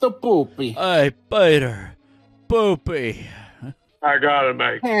with the poopy. Hey, Peter. Poopy. I gotta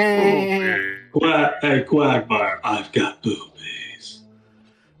make poopy. Hey, Quagmire, I've got boobies.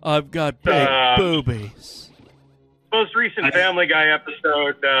 I've got big boobies. Most recent Family Guy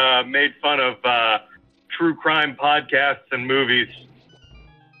episode made fun of true crime podcasts and movies.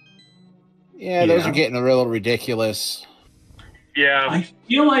 Yeah, those are getting a little ridiculous. Yeah. I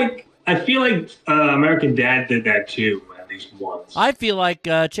feel like American Dad did that too, at least once. I feel like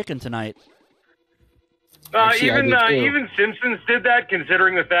Chicken Tonight. Even Simpsons did that,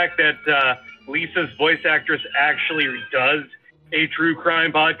 considering the fact that Lisa's voice actress actually does a true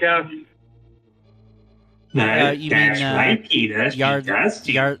crime podcast. That's right, Peter.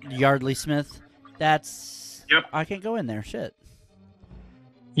 Yardley Smith. That's... Yep. I can't go in there. Shit.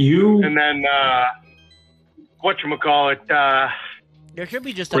 And then, whatchamacallit, there should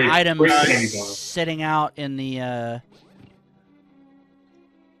be just an item sitting out in the...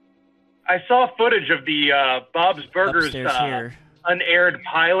 I saw footage of the Bob's Burgers unaired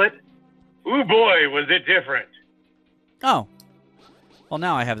pilot. Ooh, boy, was it different. Oh. Well,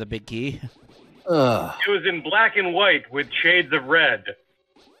 now I have the big key. It was in black and white with shades of red.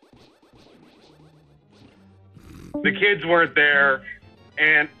 The kids weren't there,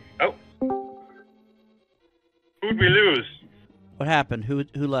 and... Oh. Who'd we lose? What happened? Who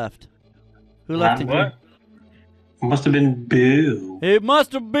left? Who left? What? It must have been Bill. It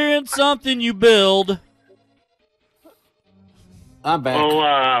must have been something you build. I'm back.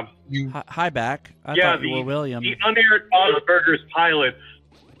 Oh, Hi, back. I thought you were William. The unaired Bob's Burgers pilot,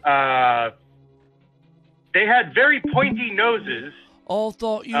 they had very pointy noses. All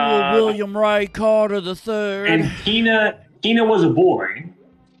thought you were William Ray Carter III. And Tina was a boy.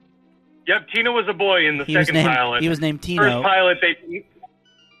 Yep, Tina was a boy in the He was second named. pilot. He was named Tino. First pilot, they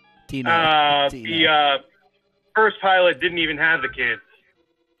Tino. the first pilot didn't even have the kids.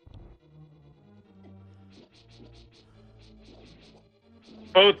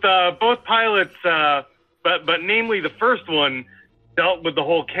 Both pilots, but namely the first one dealt with the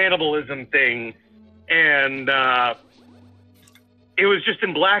whole cannibalism thing, and it was just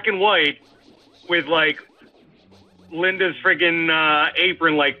in black and white with like Linda's friggin'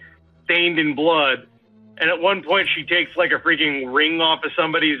 apron like stained in blood, and at one point she takes like a freaking ring off of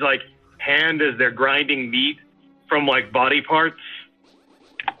somebody's like hand as they're grinding meat from like body parts.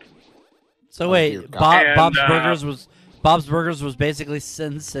 So wait, dear God. Bob's Burgers was basically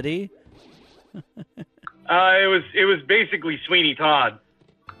Sin City. It was basically Sweeney Todd.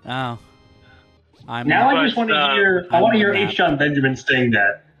 Oh, I just want to hear. I want to hear H. John Benjamin sing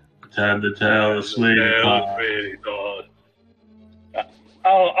that. Time to tell the Sweeney Todd.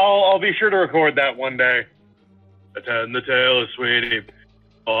 I'll be sure to record that one day. Attend the tale of Sweeney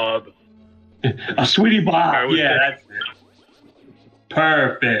Bob. A Sweetie Bob. Yeah, that's it.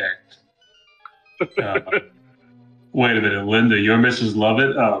 Perfect. Wait a minute, Linda, you're Mrs.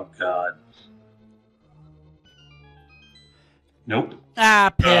 Lovett? Oh, God. Nope.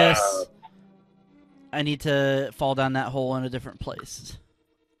 Ah, piss. I need to fall down that hole in a different place.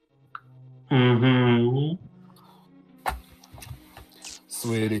 Mm-hmm.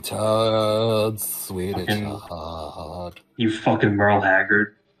 Sweetie Todd, Sweetie Todd. You fucking Merle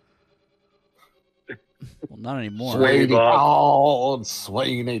Haggard. Well, not anymore. Sweeney Todd,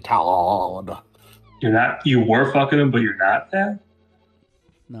 Sweeney Todd. You're not. You were fucking him, but you're not now.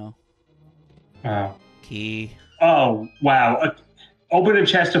 No. Oh. Key. Oh wow! Open a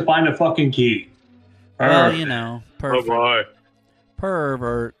chest to find a fucking key. Well, you know, Oh perfect. boy.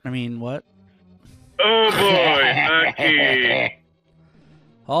 Pervert. I mean, what? Oh boy. A key.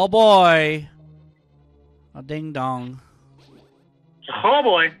 Oh boy. A ding dong. Oh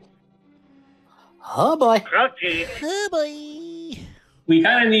boy. Oh boy. A key. Oh boy. We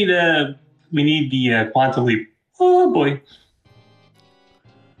kind of need a. We need the quantum leap. Oh boy.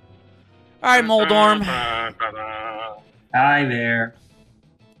 All right, Moldorm. Hi there.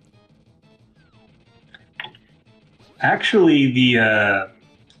 Actually, the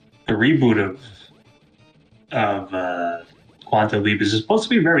reboot of Quantum Leap is supposed to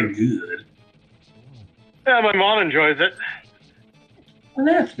be very good. Yeah, my mom enjoys it. Well,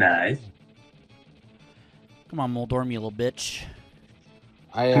 that's nice. Come on, Moldorm, you little bitch.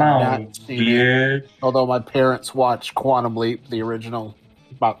 I have Come on, not seen it. bitch. Although my parents watch Quantum Leap, the original,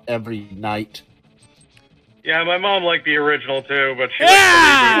 about every night. Yeah, my mom liked the original too, but she liked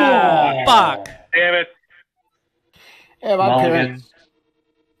Yeah! Oh. Fuck. the reboot. Damn it. Yeah, my Mulligan. parents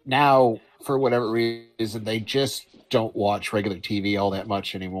now, for whatever reason, they just don't watch regular TV all that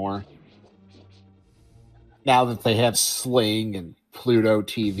much anymore. Now that they have Sling and Pluto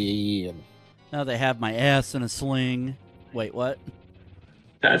TV and Now they have my ass in a sling. Wait, what?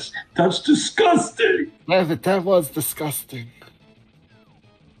 That's disgusting. that was disgusting.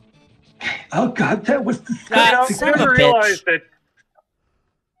 Oh God, that was Ah, disgusting. son of a never bitch. realized that.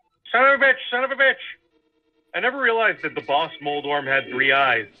 Son of a bitch, son of a bitch. I never realized that the boss Moldorm had 3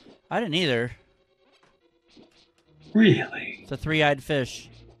 eyes. I didn't either. Really? It's a three-eyed fish.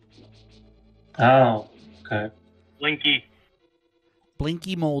 Oh, okay. Blinky.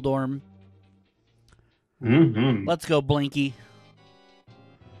 Blinky Moldorm. Mm-hmm. Let's go, Blinky.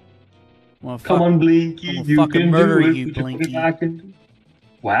 Well, Come on, Blinky. I'm gonna You fucking can murder do it. you, Put your Blinky. foot back in.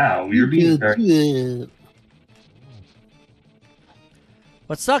 Wow, you're being very...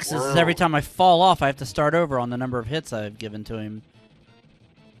 What sucks is every time I fall off, I have to start over on the number of hits I've given to him.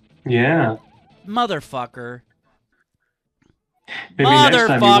 Yeah. Motherfucker. Maybe next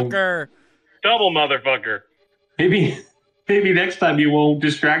time you won't, Motherfucker. Double motherfucker. maybe next time you won't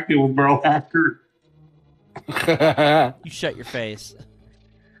distract me with Merle Haggard. You shut your face.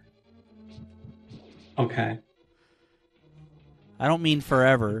 Okay. I don't mean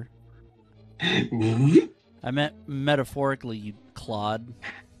forever. Mm-hmm. I meant metaphorically, you clod.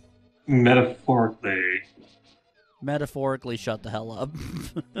 Metaphorically. Metaphorically, shut the hell up.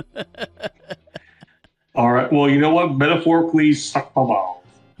 All right. Well, you know what? Metaphorically, suck my balls.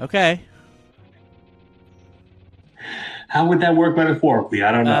 Okay. How would that work metaphorically?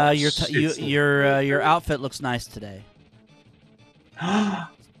 I don't know. Your outfit looks nice today. Oh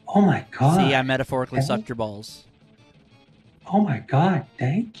my God. See, I metaphorically Okay. sucked your balls. Oh my God.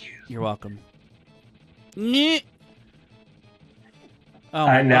 Thank you. You're welcome. Nyeh. Oh,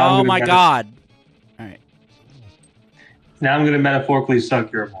 right, now I'm oh gonna my meta- God. All right. Now I'm going to metaphorically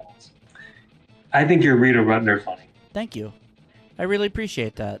suck your balls. I think you're Rita Rutner funny. Thank you. I really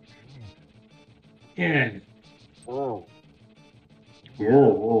appreciate that. Yeah. Oh.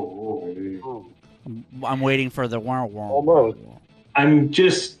 I'm waiting for the Almost.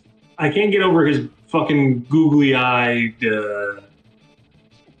 I can't get over his fucking googly-eyed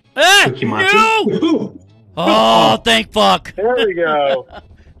Cookie Monster. No! Oh, thank fuck. There we go.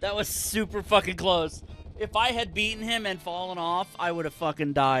 That was super fucking close. If I had beaten him and fallen off, I would have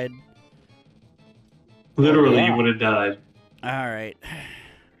fucking died. Literally, you would have died. All right.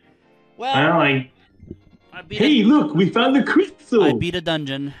 Well, I beat hey, look, we found the crystal. I beat a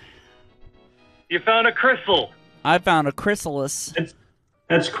dungeon. You found a crystal. I found a chrysalis.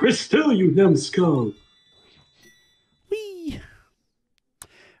 That's crystal, you numbskull. Whee!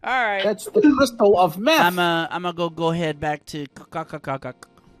 All right. That's the crystal of meth. I'm gonna go head back to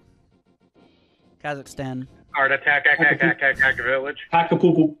Kazakhstan. Art attack village.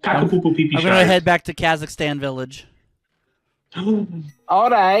 Kakapoopoo pee pee. I'm gonna head back to Kazakhstan village. All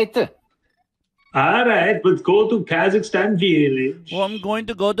right. All right, let's go to Kazakhstan village. Well, I'm going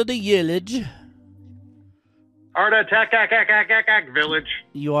to go to the village. Art attack village.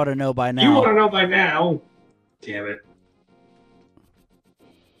 You ought to know by now. You want to know by now? Damn it.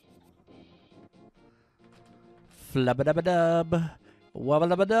 Flubba-dubba-dub.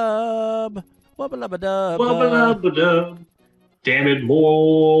 Wubba-lubba-dub. Wubba-lubba-dub. Wubba-lubba-dub. Damn it,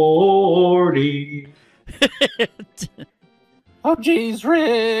 Morty. Oh, jeez,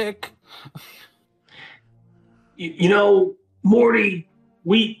 Rick. You know, Morty,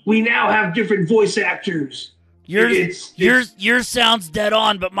 we now have different voice actors. Yours sounds dead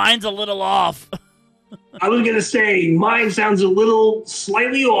on, but mine's a little off. I was going to say, mine sounds a little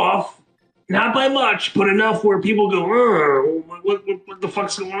slightly off. Not by much, but enough where people go, what the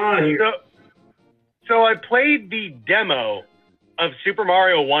fuck's going on here? So I played the demo of Super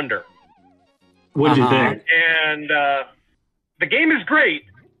Mario Wonder. What'd you think? And the game is great,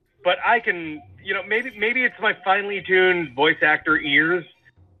 but I can, maybe it's my finely tuned voice actor ears,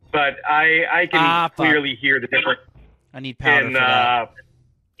 but I can clearly hear the difference I need powder in for that.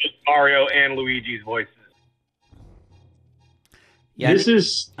 Mario and Luigi's voices. Yeah,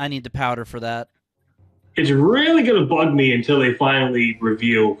 This I need the powder for that. It's really going to bug me until they finally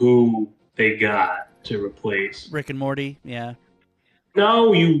reveal who they got to replace. Rick and Morty, yeah.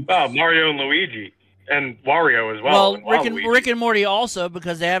 No, you... Oh, Mario and Luigi. And Wario as well. Well, Rick and Morty also,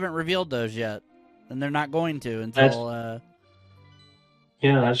 because they haven't revealed those yet. And they're not going to until...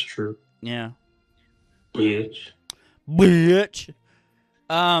 Yeah, that's true. Yeah. Bitch.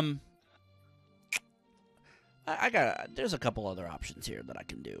 There's a couple other options here that I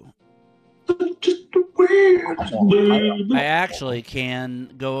can do. Just weird. I actually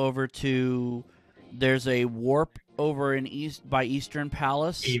can go over to... There's a warp over in by Eastern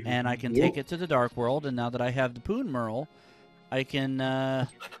Palace, and I can take it to the Dark World, and now that I have the Poon Merle, I can... The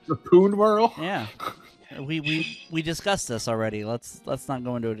Poon Merle? Yeah. We discussed this already. Let's not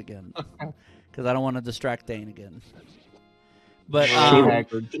go into it again. Because I don't want to distract Dane again. But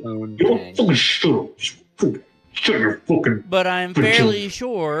but I'm fairly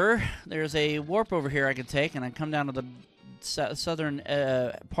sure there's a warp over here I can take, and I come down to the southern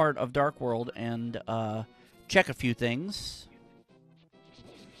part of Dark World and check a few things.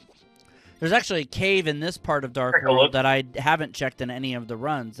 There's actually a cave in this part of Dark World that I haven't checked in any of the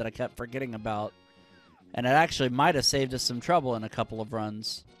runs that I kept forgetting about. And it actually might have saved us some trouble in a couple of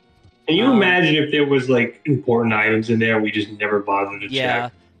runs. Can you imagine if there was, like, important items in there we just never bothered to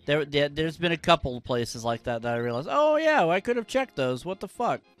check? Yeah, there's been a couple of places like that I realized, oh, yeah, I could have checked those. What the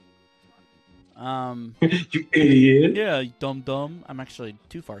fuck? You idiot. Yeah, you dumb. I'm actually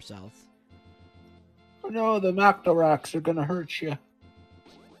too far south. Oh, no, the Macdoraks are going to hurt you.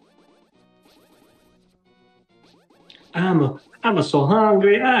 I'm so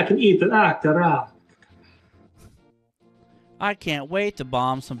hungry, I can eat the Octorok. I can't wait to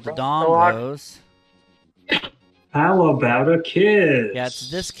bomb some Dodongos. How about a kiss? Yeah, it's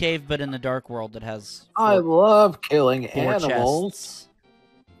this cave, but in the Dark World that has... I love killing 4 animals. chests.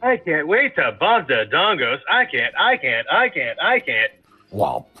 I can't wait to bomb the Dongos. I can't.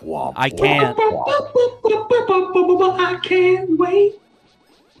 Womp, womp, I can't. I can't wait.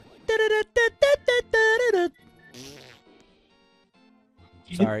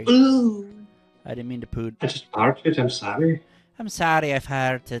 Sorry. I didn't mean to poot. I just farted, I'm sorry. I'm sorry I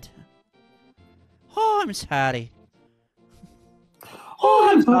farted. Oh, I'm sorry. Oh,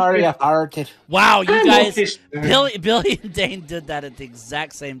 I'm sorry I farted. Wow, you I'm guys... okay, Billy and Dane did that at the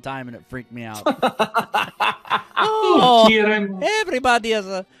exact same time, and it freaked me out. Oh, dear,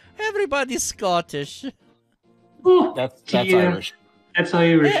 everybody's Scottish. Oh, That's dear. Irish. That's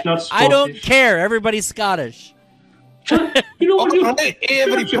Irish, not Scottish. I don't care. Everybody's Scottish. You know what? All right,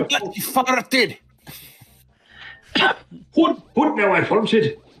 everybody farted. What now? I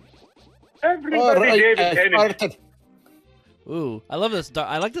farted. Everybody All right, gave I attention. farted. Ooh, I love this.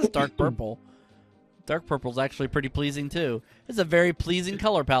 I like this dark purple. Dark purple's actually pretty pleasing too. It's a very pleasing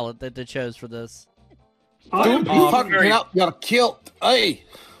color palette that they chose for this. Don't be fucking out. You're killed. Hey.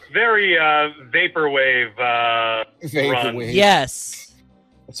 Very vaporwave run. Vaporwave. Yes.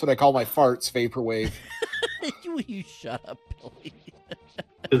 That's what I call my farts, vaporwave. You shut up, Billy.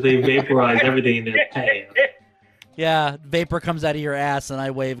 Because they vaporize everything in their pants. Yeah, vapor comes out of your ass, and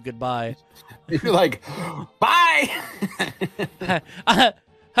I wave goodbye. You're like, bye. Hi,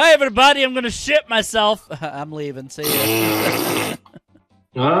 everybody. I'm gonna shit myself. I'm leaving. See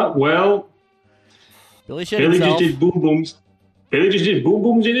ya. Well, Billy shit Billy himself. just did boom booms. Billy just did boom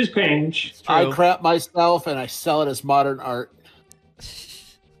booms in his pants. It's true. I crap myself and I sell it as modern art.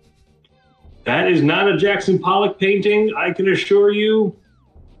 That is not a Jackson Pollock painting, I can assure you.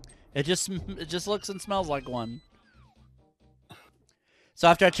 It just looks and smells like one. So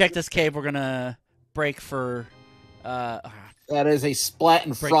after I check this cave, we're gonna break for That is a splat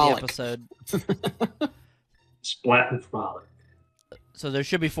and break frolic. the episode. Splat and frolic. So there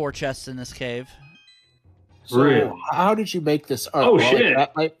should be 4 chests in this cave. So Really? how did you make this art? Oh, Well, shit.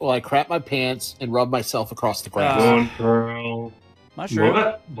 I crap my pants and rub myself across the grass. One pearl. Mushroom.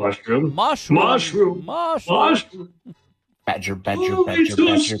 What? Mushroom. Mushroom. Mushroom. Mushroom. Badger, Oh, it's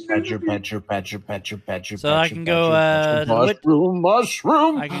badger. So I can go, to the witch-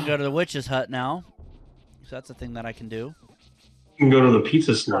 mushroom. I can go to the witch's hut now. So that's a thing that I can do. You can go to the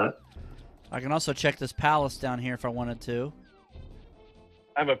pizza slut. I can also check this palace down here if I wanted to.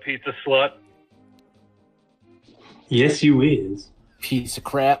 I'm a pizza slut. Yes, you is. Piece of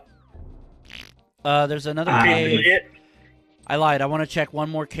crap. There's another Ah, cave. Shit. I lied. I want to check one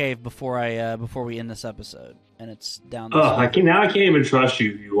more cave before we end this episode, and it's down this Oh, way. I can't even trust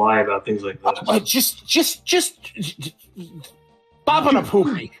you if you lie about things like this. Just bobbing a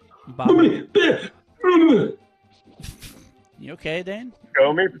poopy. Bob, you okay, Dane?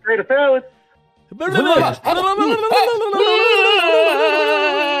 Show me potato salad.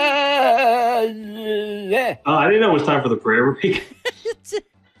 Yeah. I didn't know it was time for the prayer break.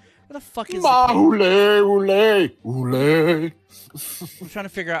 What the fuck is the cave? Oolé. I'm trying to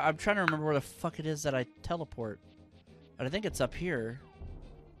figure out. I'm trying to remember where the fuck it is that I teleport. But I think it's up here.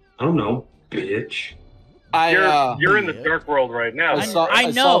 I don't know, bitch. You're in the dark world right now. I saw- I I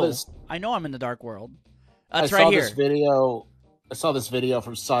know. saw this- I know I'm in the dark world. I It's saw right here. this video. I saw this video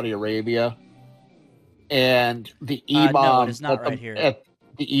from Saudi Arabia, and the imam no, it is not at the, right here. At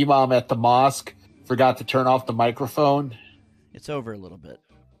the imam at the mosque forgot to turn off the microphone, It's over a little bit.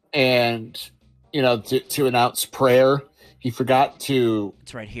 and to announce prayer, he forgot to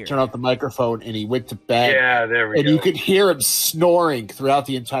It's right here. turn off the microphone, and he went to bed. Yeah, there we and go. you could hear him snoring throughout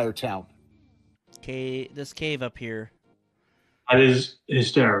the entire town. This cave up here. That is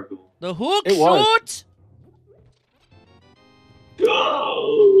hysterical. The hook It was. shoot.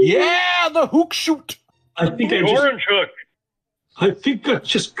 Oh, Yeah, the hook shoot. I think I Orange hook.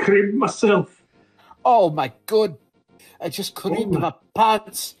 just creamed myself. Oh my god! I just cleaned Oh my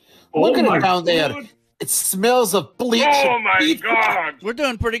pants. Oh Look at my it down there. God. It smells of bleach. Oh and my beef. god. We're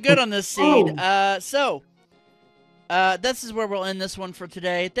doing pretty good on this seed. Oh. This is where we'll end this one for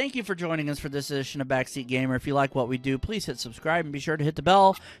today. Thank you for joining us for this edition of Backseat Gamer. If you like what we do, please hit subscribe and be sure to hit the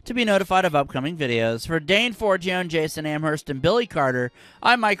bell to be notified of upcoming videos. For Dane Forgione, Jason Amherst, and Billy Carter,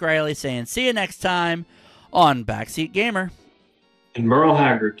 I'm Mike Riley saying see you next time on Backseat Gamer. And Merle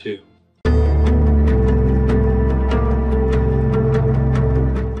Haggard, too.